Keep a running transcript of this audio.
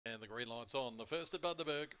And the green light's on. The first at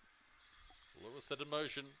Bundaberg. Lewis set in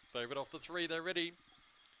motion. Favourite off the 3. They're ready.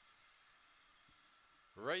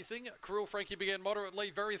 Racing, Cruel Frankie began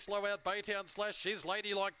moderately, very slow out, Baytown Slash, She's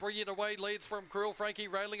Ladylike, brilliant away, leads from Cruel Frankie,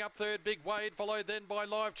 railing up third, Big Wade, followed then by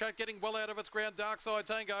Live Chat, getting well out of its ground, Dark Side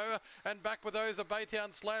Tango, and back with those of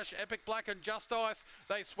Baytown Slash, Epic Black and Just Ice,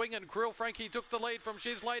 they swing and Cruel Frankie took the lead from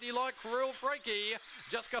She's Ladylike, Cruel Frankie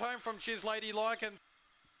just got home from She's Ladylike and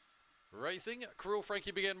Racing, Cruel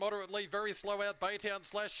Frankie began moderately, very slow out, Baytown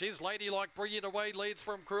Slash, She's Ladylike, brilliant away, leads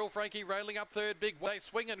from Cruel Frankie, railing up third, Big Way,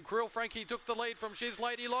 swing and Cruel Frankie took the lead from She's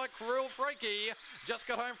Ladylike, Cruel Frankie just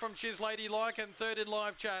got home from She's Ladylike and third in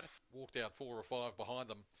Live Chat. Walked out 4 or 5 behind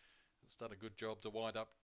them. It's done a good job to wind up